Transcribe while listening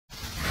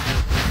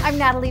I'm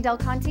Natalie Del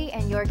Conte,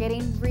 and you're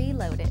getting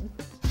reloaded.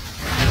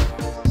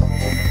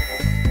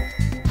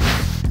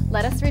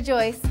 Let us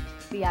rejoice.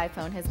 The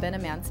iPhone has been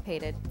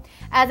emancipated.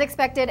 As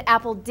expected,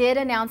 Apple did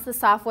announce the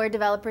software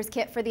developers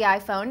kit for the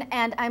iPhone,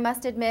 and I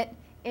must admit,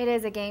 it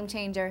is a game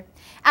changer.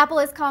 Apple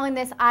is calling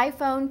this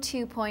iPhone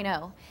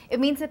 2.0.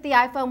 It means that the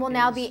iPhone will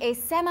now be a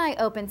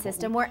semi-open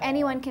system where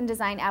anyone can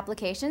design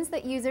applications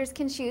that users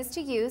can choose to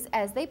use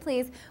as they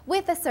please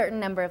with a certain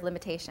number of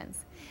limitations.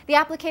 The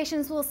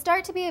applications will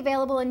start to be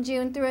available in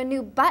June through a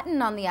new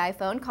button on the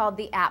iPhone called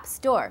the App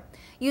Store.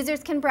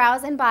 Users can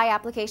browse and buy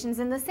applications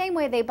in the same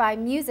way they buy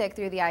music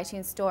through the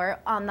iTunes Store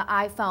on the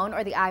iPhone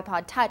or the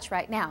iPod Touch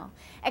right now.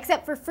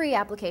 Except for free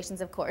applications,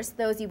 of course.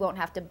 Those you won't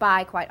have to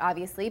buy, quite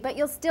obviously, but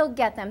you'll still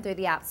get them through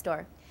the App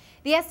Store.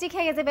 The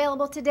SDK is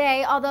available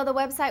today, although the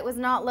website was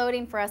not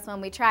loading for us when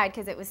we tried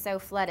because it was so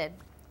flooded.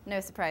 No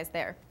surprise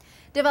there.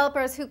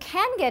 Developers who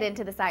can get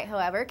into the site,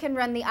 however, can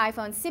run the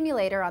iPhone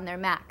simulator on their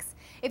Macs.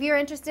 If you're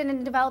interested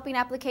in developing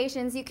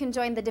applications, you can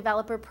join the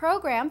developer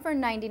program for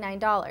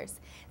 $99.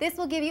 This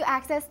will give you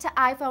access to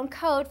iPhone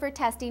code for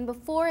testing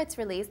before it's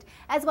released,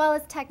 as well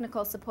as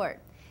technical support.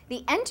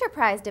 The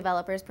Enterprise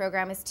Developers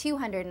Program is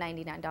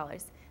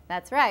 $299.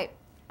 That's right,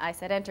 I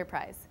said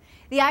enterprise.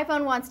 The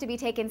iPhone wants to be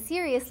taken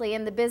seriously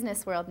in the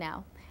business world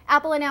now.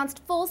 Apple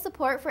announced full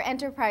support for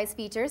enterprise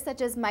features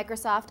such as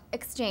Microsoft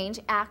Exchange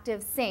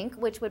Active Sync,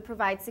 which would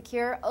provide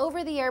secure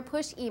over-the-air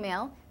push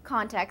email,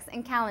 contacts,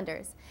 and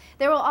calendars.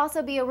 There will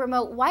also be a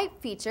remote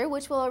wipe feature,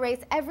 which will erase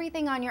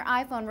everything on your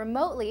iPhone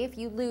remotely if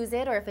you lose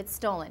it or if it's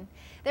stolen.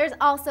 There's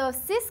also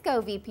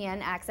Cisco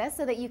VPN access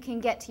so that you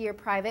can get to your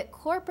private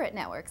corporate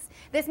networks.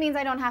 This means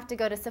I don't have to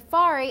go to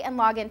Safari and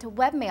log into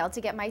webmail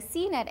to get my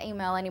CNET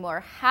email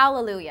anymore.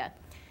 Hallelujah.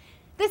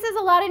 This is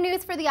a lot of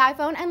news for the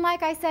iPhone, and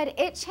like I said,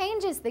 it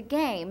changes the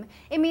game.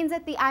 It means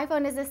that the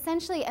iPhone is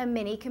essentially a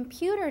mini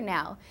computer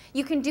now.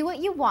 You can do what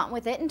you want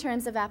with it in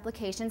terms of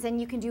applications, and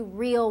you can do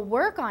real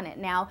work on it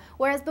now,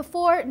 whereas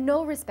before,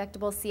 no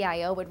respectable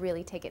CIO would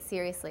really take it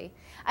seriously.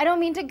 I don't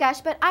mean to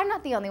gush, but I'm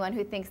not the only one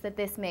who thinks that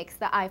this makes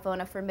the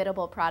iPhone a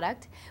formidable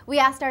product. We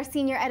asked our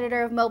senior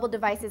editor of mobile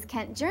devices,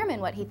 Kent German,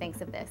 what he thinks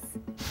of this.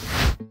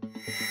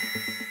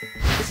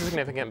 This is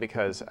significant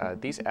because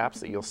these apps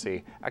that you'll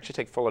see actually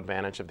take full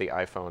advantage of the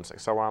iPhone's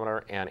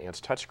accelerometer and its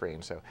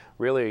touchscreen. So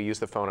really you use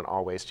the phone in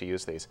all ways to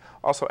use these.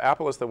 Also,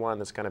 Apple is the one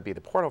that's going to be the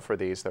portal for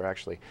these. They're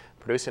actually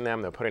producing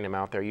them, they're putting them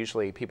out there.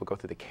 Usually people go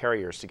through the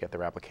carriers to get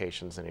their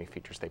applications and any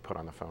features they put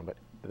on the phone, but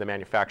the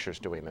manufacturer's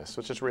doing this,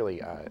 which is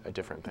really a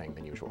different thing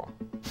than usual.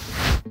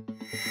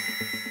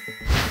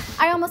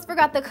 I almost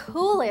forgot the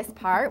coolest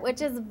part,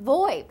 which is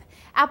VoIP.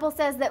 Apple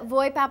says that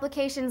VoIP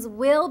applications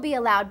will be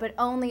allowed, but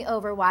only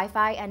over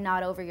Wi-Fi and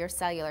not over your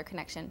cellular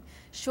connection.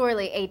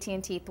 Surely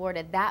AT&T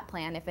thwarted that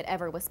plan if it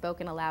ever was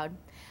spoken aloud.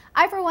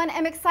 I, for one,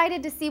 am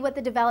excited to see what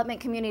the development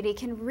community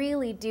can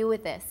really do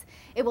with this.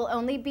 It will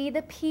only be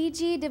the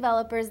PG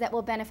developers that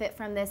will benefit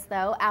from this,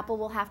 though. Apple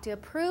will have to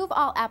approve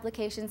all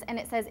applications, and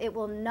it says it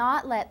will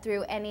not let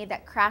through any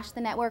that crash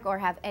the network or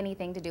have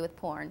anything to do with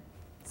porn.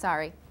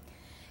 Sorry.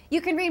 You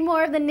can read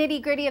more of the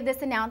nitty-gritty of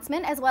this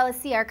announcement, as well as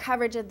see our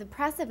coverage of the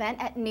press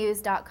event at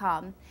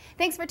news.com.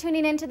 Thanks for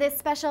tuning in to this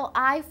special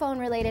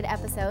iPhone-related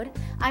episode.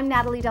 I'm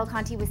Natalie Del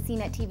Conte with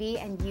CNET TV,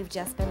 and you've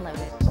just been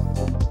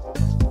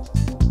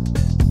loaded.